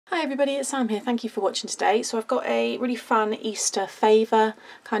Hi everybody, it's Sam here. Thank you for watching today. So I've got a really fun Easter favour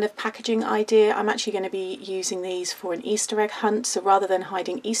kind of packaging idea. I'm actually going to be using these for an Easter egg hunt. So rather than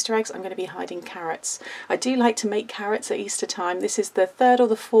hiding Easter eggs, I'm going to be hiding carrots. I do like to make carrots at Easter time. This is the third or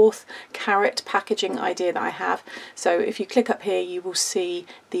the fourth carrot packaging idea that I have. So if you click up here, you will see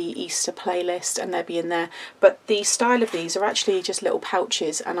the Easter playlist and they'll be in there. But the style of these are actually just little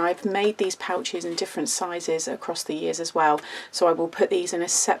pouches, and I've made these pouches in different sizes across the years as well. So I will put these in a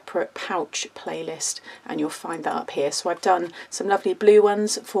separate pouch playlist and you'll find that up here. So I've done some lovely blue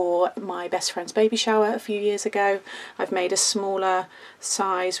ones for my best friend's baby shower a few years ago. I've made a smaller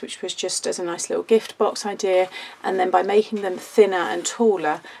size which was just as a nice little gift box idea, and then by making them thinner and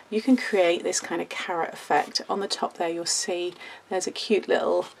taller you can create this kind of carrot effect. On the top there you'll see there's a cute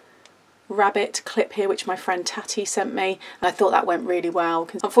little rabbit clip here which my friend Tatty sent me, and I thought that went really well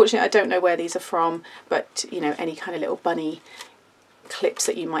because unfortunately I don't know where these are from, but you know, any kind of little bunny clips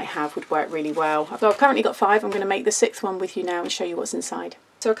that you might have would work really well. So I've currently got 5. I'm going to make the 6th one with you now and show you what's inside.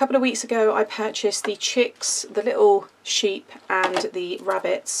 So a couple of weeks ago I purchased the chicks, the little sheep and the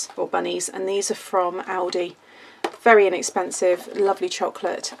rabbits or bunnies, and these are from Aldi. Very inexpensive, lovely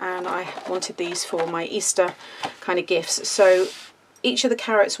chocolate, and I wanted these for my Easter kind of gifts. So each of the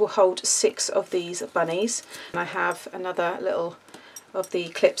carrots will hold 6 of these bunnies, and I have another little of the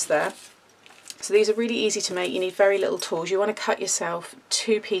clips there. So these are really easy to make. You need very little tools. You want to cut yourself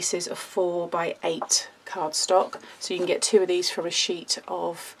 2 pieces of 4 by 8 cardstock, so you can get 2 of these from a sheet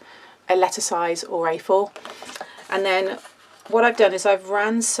of a letter size or A4. And then what I've done is I've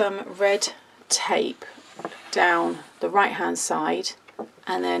ran some red tape down the right hand side,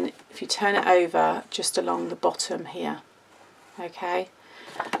 and then if you turn it over just along the bottom here, okay,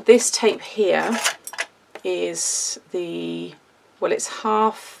 this tape here is the, well, it's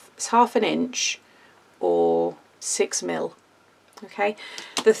half an inch or 6 mil. Okay,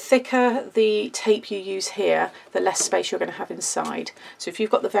 the thicker the tape you use here, the less space you're going to have inside. So if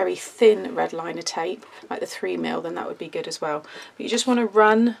you've got the very thin red liner tape like the 3 mil, then that would be good as well. But you just want to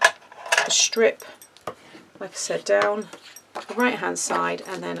run a strip, like I said, down the right hand side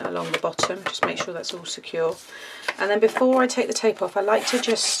and then along the bottom. Just make sure that's all secure. And then before I take the tape off, I like to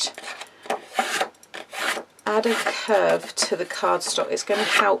just add a curve to the cardstock. It's going to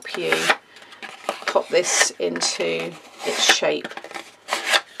help you pop this into its shape.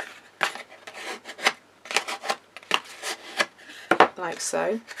 Like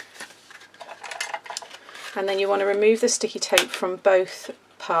so. And then you want to remove the sticky tape from both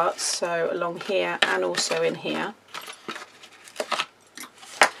parts, so along here and also in here.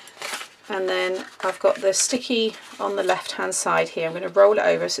 And then I've got the sticky on the left hand side here. I'm going to roll it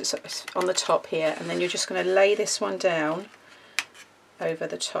over so it's on the top here, and then you're just going to lay this one down over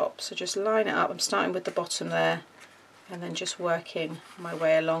the top. So just line it up. I'm starting with the bottom there and then just working my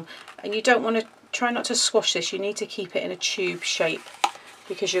way along. And you don't want to, try not to squash this, you need to keep it in a tube shape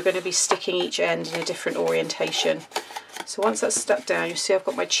because you're going to be sticking each end in a different orientation. So once that's stuck down, you see I've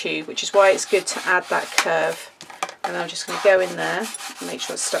got my tube, which is why it's good to add that curve. And then I'm just going to go in there and make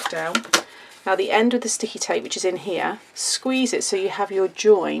sure it's stuck down. Now the end of the sticky tape, which is in here, squeeze it so you have your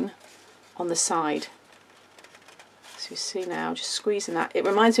join on the side. So you see now, just squeezing that. It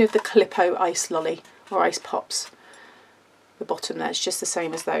reminds me of the Calippo ice lolly or ice pops. The bottom there, it's just the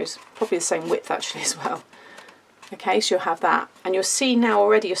same as those. Probably the same width actually as well. Okay, so you'll have that. And you'll see now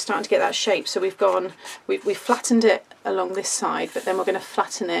already you're starting to get that shape. So we've flattened it along this side, but then we're going to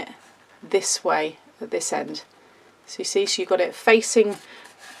flatten it this way at this end. So you see, so you've got it facing,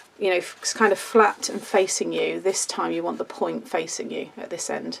 you know, it's kind of flat and facing you. This time you want the point facing you at this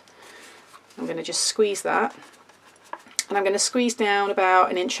end. I'm going to just squeeze that, and I'm going to squeeze down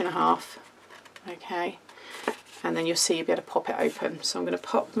about 1.5 inches. Okay, and then you'll see you'll be able to pop it open. So I'm going to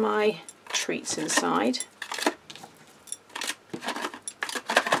pop my treats inside.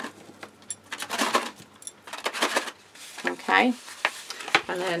 Okay,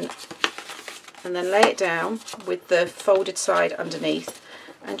 and then lay it down with the folded side underneath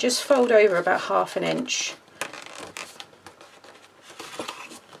and just fold over about 1/2 inch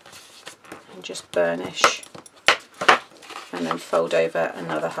and just burnish, and then fold over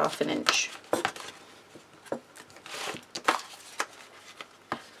another 1/2 inch.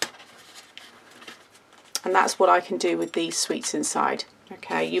 And that's what I can do with these sweets inside.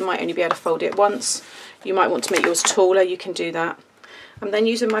 Okay, you might only be able to fold it once. You might want to make yours taller, you can do that. I'm then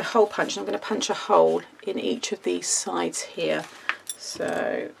using my hole punch, and I'm going to punch a hole in each of these sides here.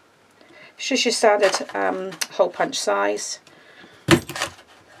 So it's just your standard hole punch size,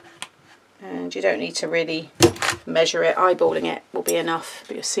 and you don't need to really measure it. Eyeballing it will be enough,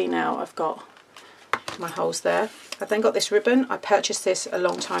 but you'll see now I've got my holes there. I then got this ribbon. I purchased this a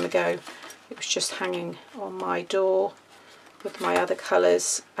long time ago. It was just hanging on my door with my other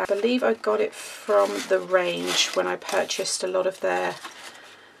colours. I believe I got it from the range when I purchased a lot of their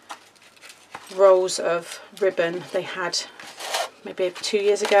rolls of ribbon they had maybe 2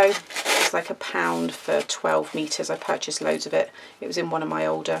 years ago. It was like £1 for 12 metres. I purchased loads of it. It was in one of my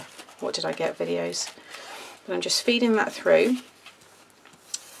older what did I get videos. But I'm just feeding that through.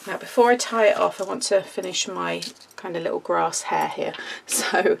 Now before I tie it off, I want to finish my kind of little grass hair here.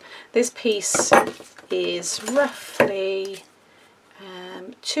 So this piece is roughly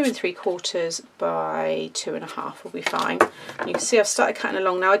 2 3/4 by 2.5 will be fine. And you can see I've started cutting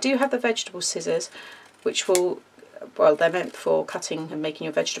along. Now I do have the vegetable scissors, which will, well, they're meant for cutting and making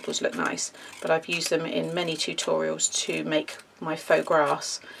your vegetables look nice, but I've used them in many tutorials to make my faux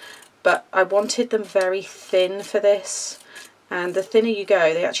grass. But I wanted them very thin for this, and the thinner you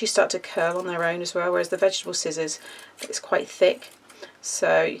go, they actually start to curl on their own as well, whereas the vegetable scissors, it's quite thick.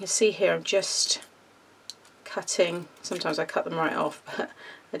 So you can see here I'm just cutting, sometimes I cut them right off, but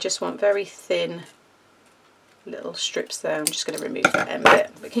I just want very thin little strips there. I'm just going to remove that end bit.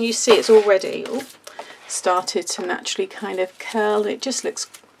 But can you see it's already started to naturally kind of curl? It just looks,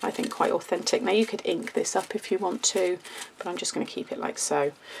 I think, quite authentic. Now you could ink this up if you want to, but I'm just going to keep it like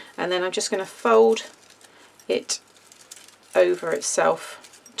so. And then I'm just going to fold it over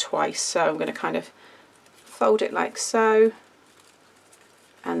itself twice. So I'm going to kind of fold it like so,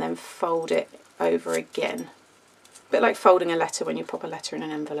 and then fold it over again. A bit like folding a letter when you pop a letter in an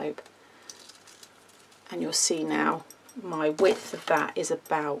envelope. And you'll see now my width of that is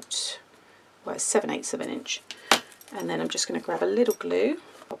about, well, it's 7/8 of an inch. And then I'm just going to grab a little glue,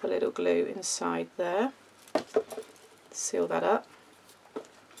 pop a little glue inside there, seal that up,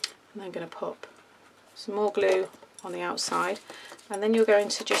 and I'm going to pop some more glue on the outside, and then you're going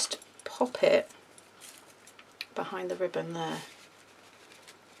to just pop it behind the ribbon there.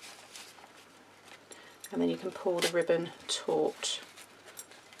 And then you can pull the ribbon taut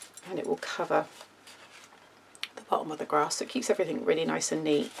and it will cover the bottom of the grass. So it keeps everything really nice and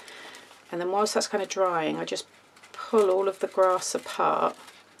neat. And then whilst that's kind of drying, I just pull all of the grass apart.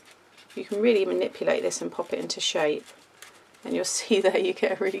 You can really manipulate this and pop it into shape. And you'll see there you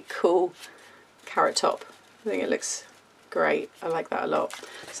get a really cool carrot top. I think it looks great. I like that a lot.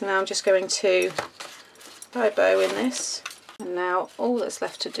 So now I'm just going to tie a bow in this. And now all that's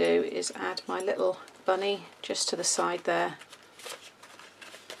left to do is add my little bunny just to the side there,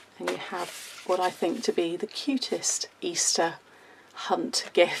 and you have what I think to be the cutest Easter hunt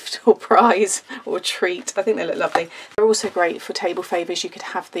gift or prize or treat. I think they look lovely. They're also great for table favours. You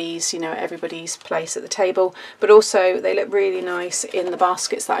could have these, you know, at everybody's place at the table, but also they look really nice in the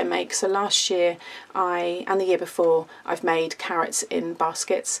baskets that I make. So last year and the year before I've made carrots in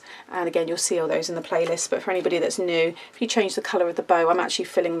baskets, and again you'll see all those in the playlist. But for anybody that's new, if you change the colour of the bow, I'm actually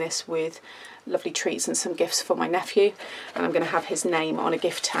filling this with lovely treats and some gifts for my nephew, and I'm going to have his name on a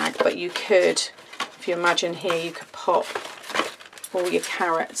gift tag. But you could, if you imagine here, you could pop all your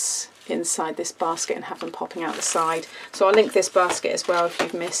carrots inside this basket and have them popping out the side. So I'll link this basket as well if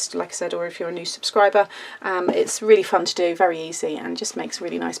you've missed, like I said, or if you're a new subscriber. It's really fun to do, very easy, and just makes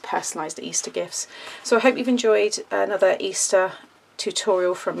really nice personalised Easter gifts. So I hope you've enjoyed another Easter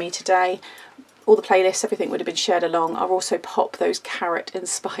tutorial from me today. All the playlists, everything would have been shared along. I'll also pop those carrot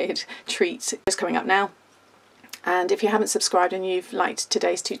inspired treats just coming up now. And if you haven't subscribed and you've liked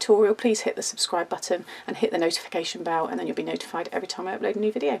today's tutorial, please hit the subscribe button and hit the notification bell, and then you'll be notified every time I upload a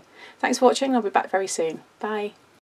new video. Thanks for watching. I'll be back very soon. Bye.